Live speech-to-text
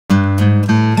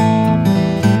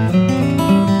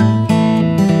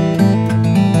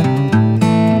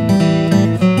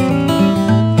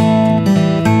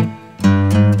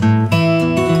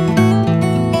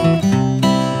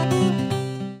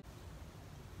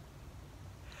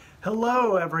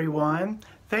Hello everyone.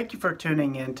 Thank you for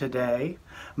tuning in today.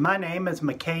 My name is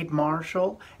McKade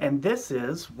Marshall and this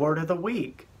is Word of the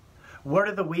Week. Word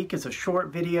of the Week is a short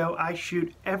video I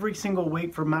shoot every single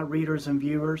week for my readers and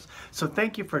viewers, so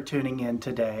thank you for tuning in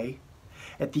today.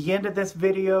 At the end of this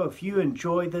video, if you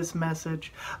enjoy this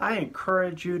message, I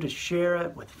encourage you to share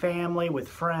it with family, with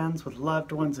friends, with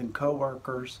loved ones, and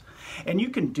co-workers. And you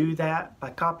can do that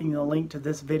by copying the link to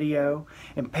this video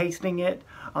and pasting it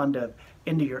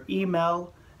into your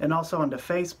email and also onto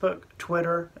Facebook,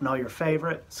 Twitter, and all your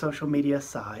favorite social media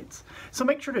sites. So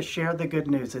make sure to share the good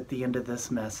news at the end of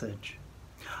this message.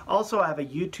 Also, I have a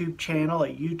YouTube channel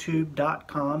at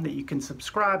youtube.com that you can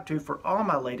subscribe to for all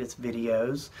my latest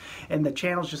videos. And the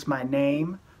channel is just my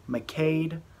name,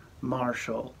 McKade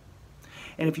Marshall.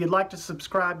 And if you'd like to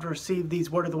subscribe to receive these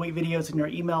Word of the Week videos in your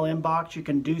email inbox, you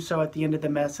can do so at the end of the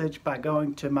message by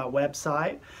going to my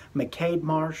website,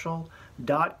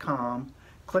 McKadeMarshall.com.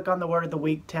 Click on the Word of the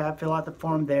Week tab, fill out the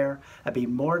form there. I'd be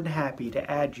more than happy to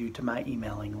add you to my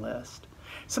emailing list.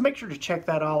 So make sure to check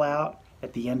that all out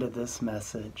at the end of this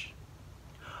message.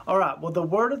 Alright, well, the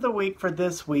word of the week for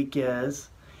this week is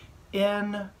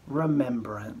in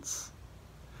remembrance.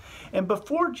 And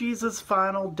before Jesus'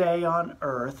 final day on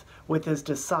earth with his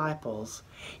disciples,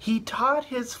 he taught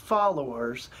his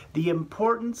followers the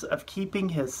importance of keeping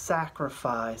his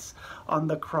sacrifice on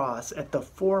the cross at the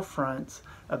forefront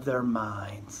of their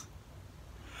minds.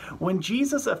 When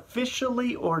Jesus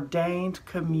officially ordained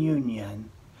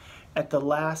communion at the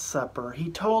Last Supper, he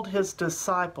told his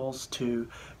disciples to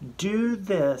do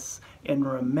this in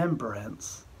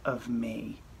remembrance of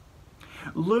me.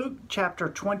 Luke chapter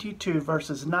 22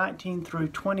 verses 19 through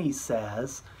 20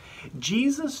 says,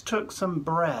 Jesus took some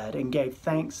bread and gave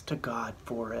thanks to God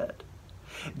for it.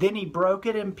 Then he broke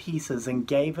it in pieces and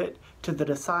gave it to the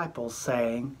disciples,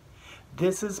 saying,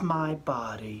 "This is my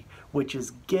body, which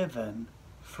is given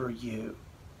for you.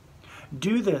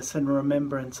 Do this in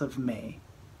remembrance of me."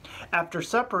 After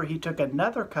supper, he took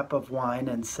another cup of wine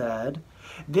and said,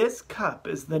 "This cup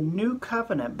is the new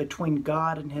covenant between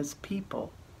God and his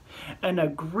people, an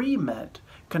agreement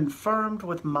confirmed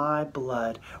with my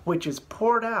blood, which is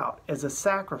poured out as a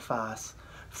sacrifice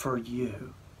for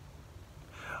you."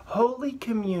 Holy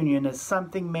Communion is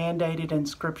something mandated in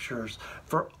Scriptures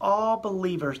for all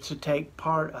believers to take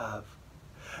part of.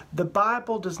 The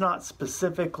Bible does not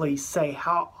specifically say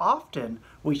how often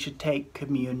we should take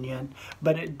communion,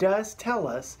 but it does tell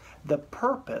us the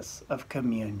purpose of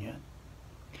communion.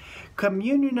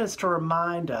 Communion is to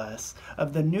remind us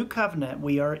of the new covenant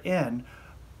we are in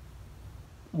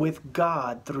with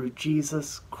God through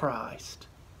Jesus Christ.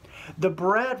 The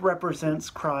bread represents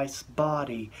Christ's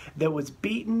body that was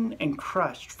beaten and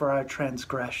crushed for our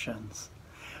transgressions.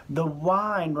 The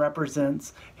wine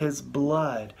represents his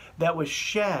blood that was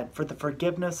shed for the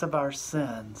forgiveness of our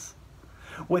sins.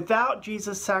 Without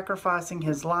Jesus sacrificing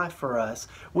his life for us,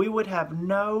 we would have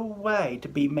no way to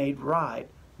be made right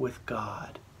with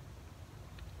God.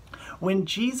 When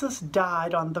Jesus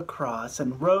died on the cross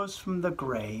and rose from the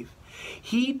grave,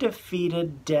 he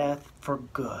defeated death for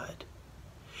good.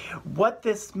 What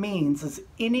this means is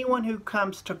anyone who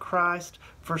comes to Christ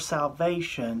for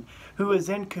salvation, who is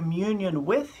in communion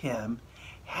with him,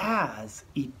 has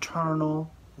eternal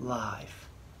life.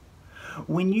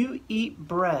 When you eat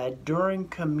bread during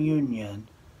communion,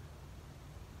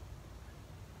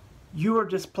 you are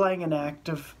displaying an act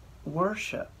of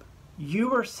worship.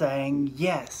 You are saying,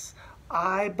 yes,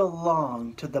 I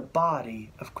belong to the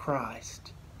body of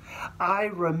Christ. I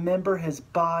remember his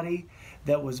body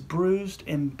that was bruised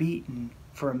and beaten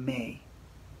for me.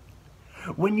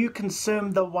 When you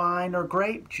consume the wine or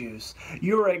grape juice,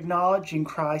 you are acknowledging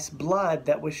Christ's blood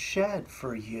that was shed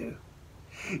for you.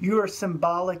 You are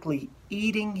symbolically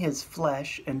eating his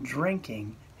flesh and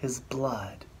drinking his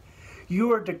blood.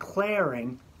 You are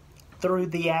declaring through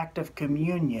the act of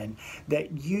communion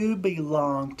that you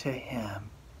belong to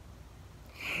him.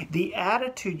 The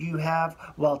attitude you have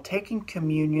while taking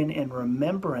communion in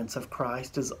remembrance of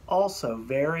Christ is also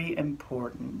very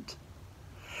important.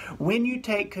 When you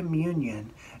take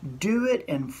communion, do it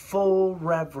in full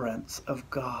reverence of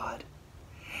God.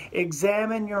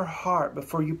 Examine your heart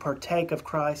before you partake of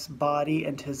Christ's body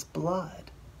and his blood.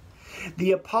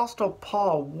 The Apostle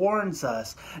Paul warns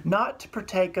us not to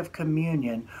partake of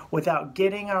communion without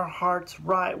getting our hearts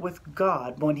right with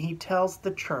God when he tells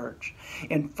the church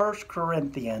in 1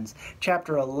 Corinthians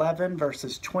chapter 11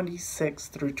 verses 26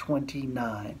 through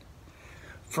 29.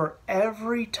 For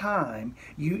every time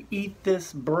you eat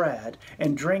this bread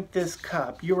and drink this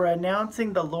cup, you are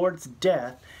announcing the Lord's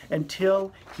death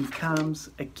until he comes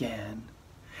again.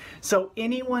 So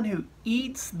anyone who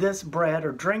eats this bread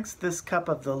or drinks this cup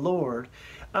of the Lord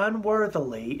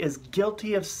unworthily is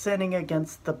guilty of sinning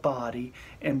against the body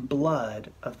and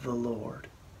blood of the Lord.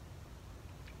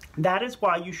 That is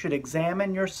why you should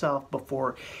examine yourself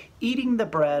before eating the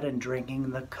bread and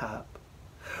drinking the cup.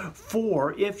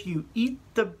 For if you eat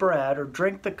the bread or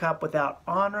drink the cup without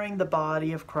honoring the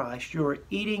body of Christ, you are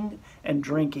eating and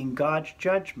drinking God's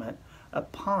judgment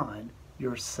upon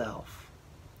yourself.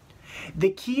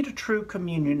 The key to true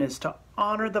communion is to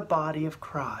honor the body of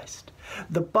Christ.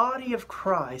 The body of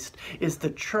Christ is the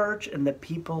church and the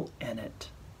people in it.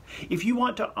 If you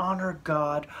want to honor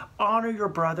God, honor your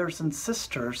brothers and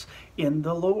sisters in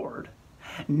the Lord.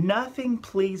 Nothing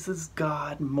pleases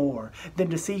God more than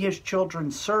to see His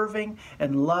children serving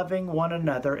and loving one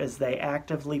another as they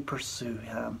actively pursue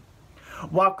Him.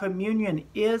 While communion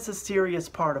is a serious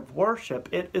part of worship,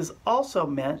 it is also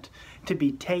meant to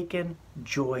be taken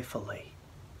joyfully.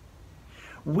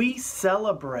 We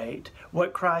celebrate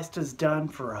what Christ has done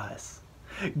for us.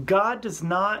 God does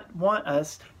not want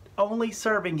us only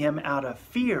serving Him out of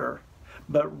fear,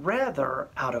 but rather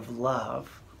out of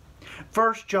love.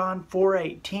 1 John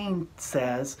 4:18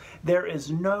 says, "There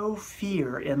is no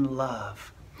fear in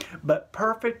love, but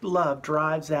perfect love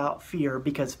drives out fear,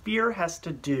 because fear has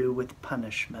to do with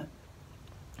punishment.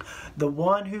 The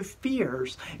one who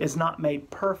fears is not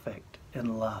made perfect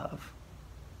in love."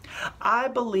 I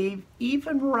believe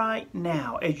even right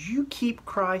now, as you keep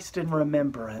Christ in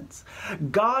remembrance,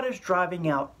 God is driving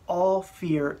out all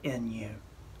fear in you.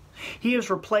 He is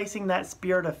replacing that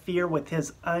spirit of fear with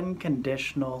His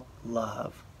unconditional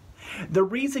love. The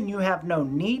reason you have no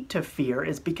need to fear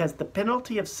is because the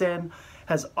penalty of sin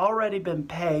has already been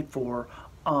paid for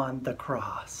on the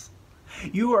cross.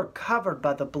 You are covered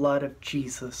by the blood of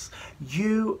Jesus.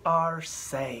 You are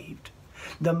saved.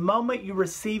 The moment you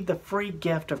receive the free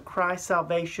gift of Christ's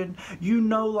salvation, you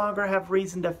no longer have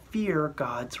reason to fear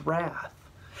God's wrath.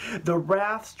 The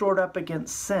wrath stored up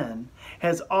against sin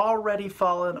has already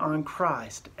fallen on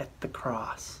Christ at the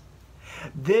cross.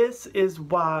 This is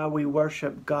why we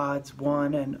worship God's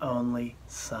one and only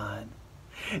Son.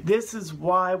 This is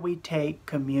why we take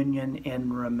communion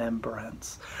in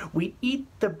remembrance. We eat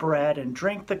the bread and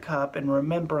drink the cup in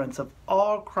remembrance of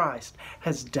all Christ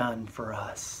has done for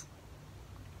us.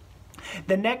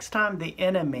 The next time the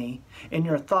enemy in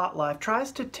your thought life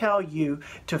tries to tell you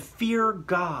to fear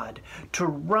God, to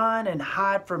run and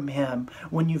hide from Him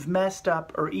when you've messed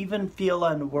up or even feel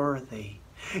unworthy,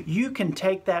 you can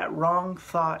take that wrong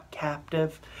thought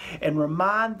captive and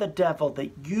remind the devil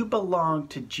that you belong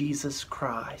to Jesus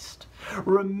Christ.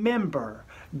 Remember,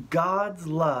 God's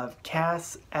love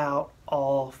casts out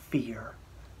all fear.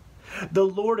 The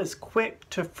Lord is quick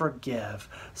to forgive,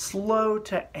 slow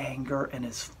to anger, and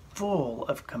is full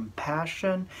of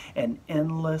compassion and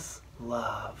endless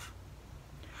love.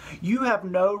 You have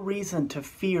no reason to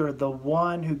fear the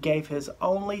one who gave His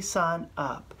only Son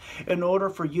up in order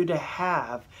for you to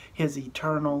have His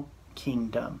eternal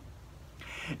kingdom.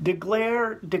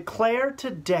 Declare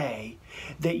today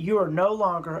that you are no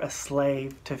longer a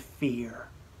slave to fear.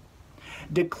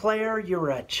 Declare you're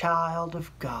a child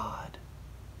of God.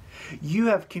 You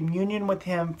have communion with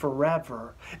Him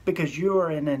forever because you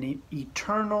are in an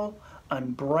eternal,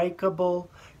 unbreakable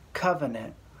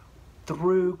covenant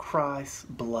through Christ's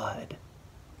blood.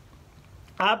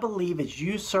 I believe as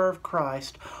you serve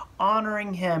Christ,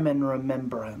 honoring Him in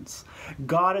remembrance,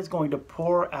 God is going to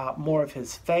pour out more of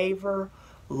His favor,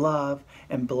 love,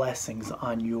 and blessings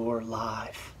on your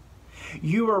life.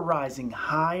 You are rising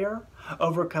higher,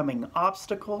 overcoming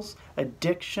obstacles,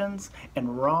 addictions,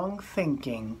 and wrong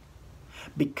thinking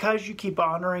because you keep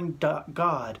honoring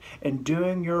God and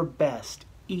doing your best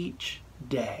each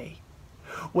day.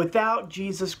 Without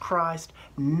Jesus Christ,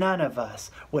 none of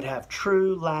us would have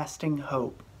true lasting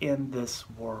hope in this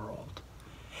world.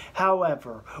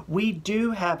 However, we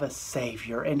do have a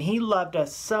Savior, and He loved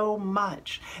us so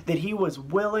much that He was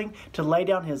willing to lay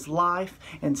down His life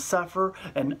and suffer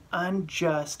an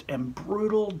unjust and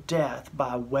brutal death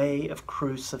by way of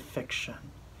crucifixion.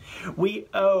 We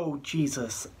owe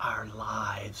Jesus our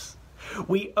lives.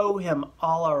 We owe Him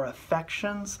all our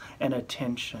affections and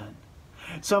attention.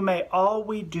 So may all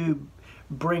we do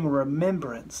bring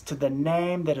remembrance to the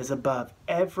name that is above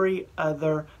every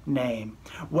other name,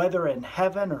 whether in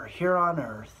heaven or here on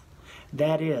earth.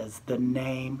 That is the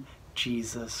name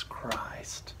Jesus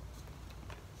Christ.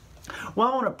 Well,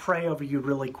 I want to pray over you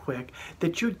really quick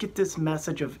that you'd get this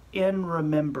message of in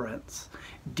remembrance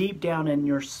deep down in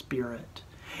your spirit.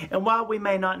 And while we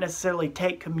may not necessarily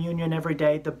take communion every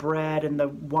day, the bread and the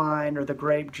wine or the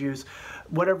grape juice,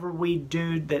 whatever we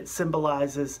do that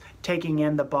symbolizes taking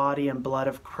in the body and blood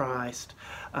of Christ,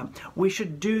 we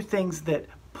should do things that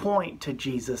point to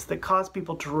Jesus, that cause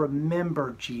people to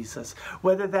remember Jesus,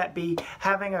 whether that be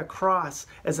having a cross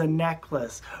as a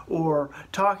necklace or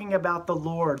talking about the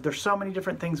Lord. There's so many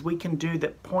different things we can do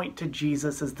that point to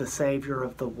Jesus as the Savior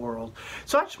of the world.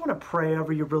 So I just want to pray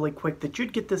over you really quick that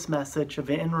you'd get this message of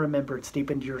in remembrance deep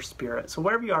into your spirit. So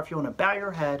wherever you are, if you want to bow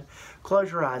your head,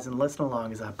 close your eyes, and listen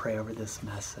along as I pray over this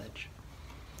message.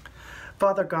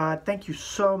 Father God, thank you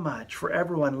so much for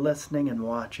everyone listening and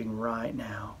watching right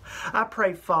now. I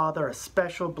pray, Father, a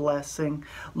special blessing,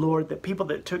 Lord, that people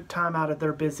that took time out of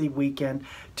their busy weekend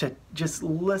to just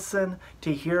listen,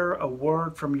 to hear a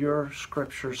word from your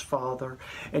scriptures, Father.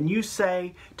 And you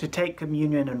say to take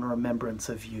communion in remembrance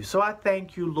of you. So I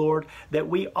thank you, Lord, that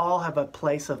we all have a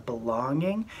place of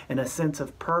belonging and a sense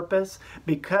of purpose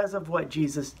because of what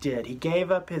Jesus did. He gave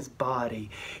up his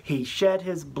body. He shed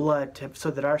his blood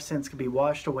so that our sins could be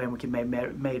washed away and we can be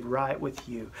made right with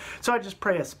you. So I just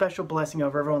pray a special blessing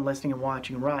over everyone listening and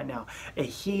watching right now. A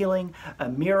healing, a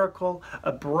miracle,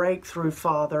 a breakthrough,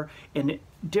 Father, in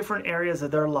different areas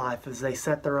of their life as they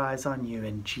set their eyes on you.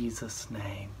 In Jesus'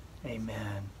 name,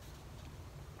 amen.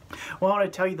 Well, I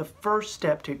want to tell you the first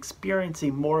step to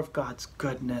experiencing more of God's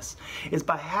goodness is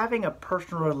by having a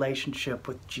personal relationship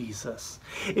with Jesus.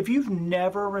 If you've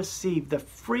never received the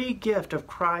free gift of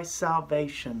Christ's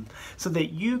salvation so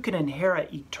that you can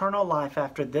inherit eternal life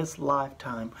after this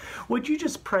lifetime, would you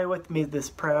just pray with me this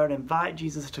prayer and invite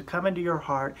Jesus to come into your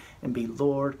heart and be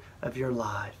Lord of your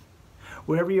life?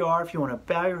 Wherever you are, if you want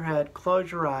to bow your head,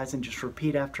 close your eyes, and just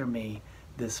repeat after me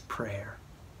this prayer.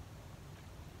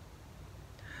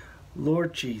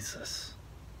 Lord Jesus,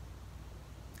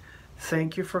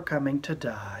 thank you for coming to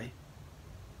die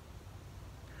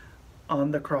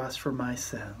on the cross for my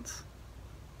sins.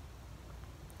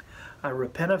 I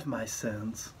repent of my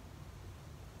sins.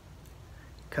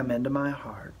 Come into my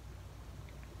heart.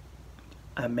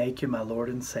 I make you my Lord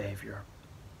and Savior.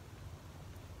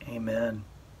 Amen.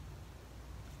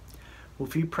 Well,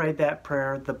 if you prayed that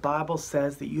prayer, the Bible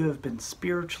says that you have been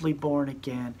spiritually born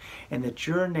again and that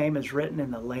your name is written in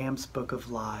the Lamb's Book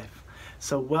of Life.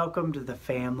 So welcome to the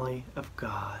family of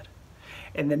God.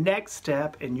 And the next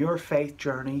step in your faith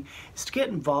journey is to get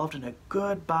involved in a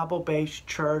good Bible-based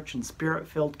church and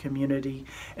spirit-filled community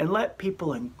and let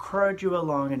people encourage you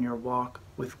along in your walk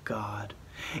with God.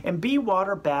 And be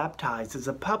water baptized as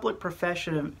a public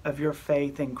profession of your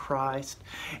faith in Christ,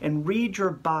 and read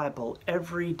your Bible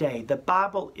every day. The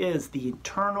Bible is the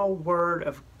eternal Word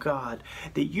of God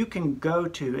that you can go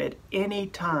to at any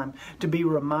time to be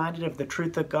reminded of the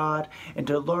truth of God and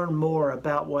to learn more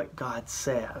about what God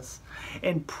says.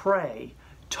 And pray.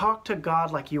 Talk to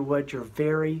God like you would your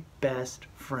very best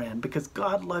friend, because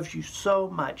God loves you so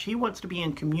much. He wants to be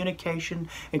in communication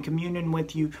and communion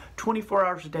with you 24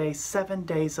 hours a day, 7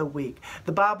 days a week.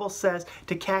 The Bible says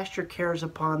to cast your cares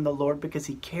upon the Lord because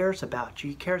He cares about you.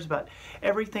 He cares about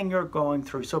everything you're going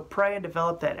through. So pray and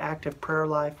develop that active prayer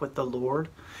life with the Lord.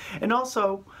 And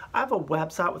also, I have a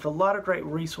website with a lot of great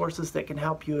resources that can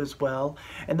help you as well.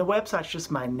 And the website's just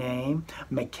my name,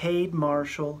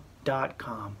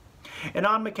 McKadeMarshall.com. And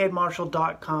on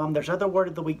McKadeMarshall.com, there's other Word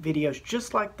of the Week videos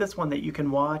just like this one that you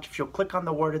can watch. If you'll click on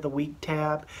the Word of the Week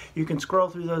tab, you can scroll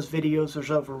through those videos.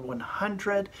 There's over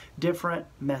 100 different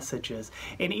messages.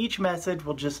 And each message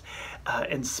will just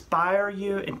inspire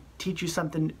you and teach you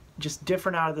something just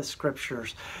different out of the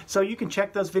Scriptures. So you can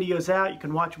check those videos out. You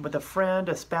can watch them with a friend,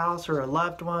 a spouse, or a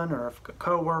loved one, or a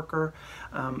co-worker.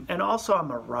 And also,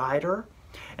 I'm a writer.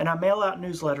 And I mail out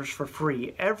newsletters for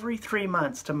free every 3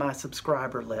 months to my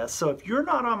subscriber list. So if you're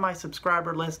not on my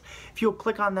subscriber list, if you'll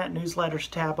click on that newsletters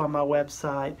tab on my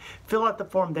website, fill out the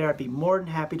form there, I'd be more than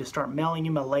happy to start mailing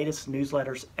you my latest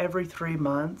newsletters every 3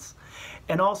 months.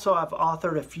 And also I've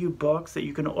authored a few books that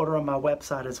you can order on my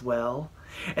website as well.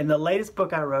 And the latest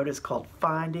book I wrote is called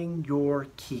Finding Your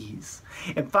Keys.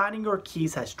 And Finding Your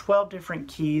Keys has 12 different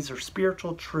keys or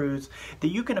spiritual truths that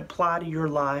you can apply to your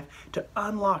life to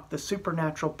unlock the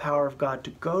supernatural power of God to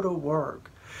go to work.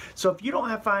 So if you don't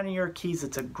have Finding Your Keys,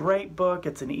 it's a great book.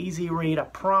 It's an easy read. I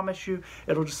promise you,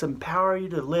 it'll just empower you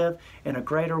to live in a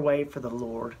greater way for the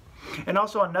Lord. And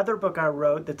also another book I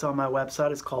wrote that's on my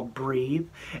website is called Breathe.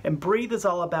 And Breathe is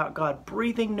all about God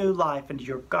breathing new life into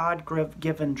your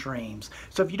God-given dreams.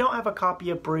 So if you don't have a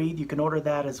copy of Breathe, you can order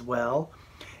that as well.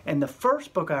 And the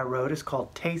first book I wrote is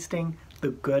called Tasting the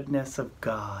Goodness of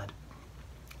God.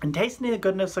 And Tasting the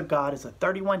Goodness of God is a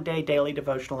 31-day daily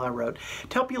devotional I wrote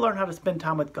to help you learn how to spend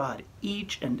time with God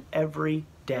each and every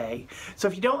day. So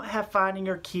if you don't have Finding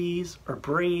Your Keys or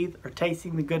Breathe or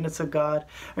Tasting the Goodness of God,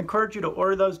 I encourage you to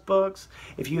order those books.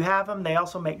 If you have them, they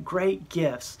also make great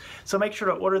gifts. So make sure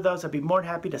to order those. I'd be more than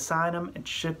happy to sign them and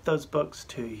ship those books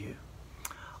to you.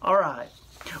 All right.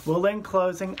 Well, in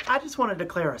closing, I just want to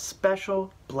declare a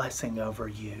special blessing over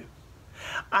you.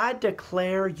 I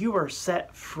declare you are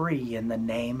set free in the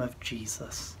name of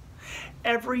Jesus.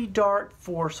 Every dark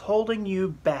force holding you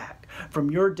back from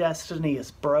your destiny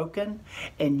is broken,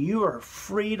 and you are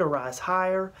free to rise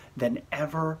higher than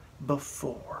ever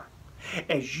before.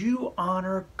 As you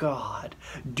honor God,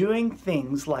 doing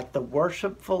things like the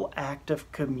worshipful act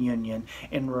of communion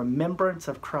in remembrance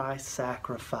of Christ's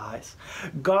sacrifice,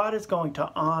 God is going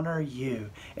to honor you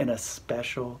in a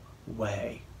special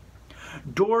way.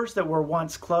 Doors that were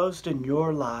once closed in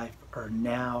your life are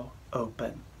now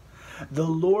open. The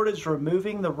Lord is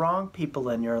removing the wrong people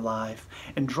in your life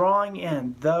and drawing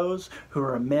in those who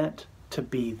are meant to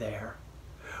be there.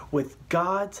 With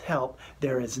God's help,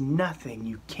 there is nothing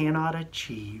you cannot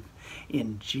achieve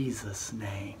in Jesus'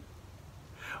 name.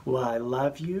 Well, I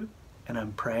love you, and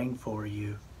I'm praying for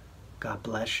you. God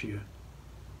bless you.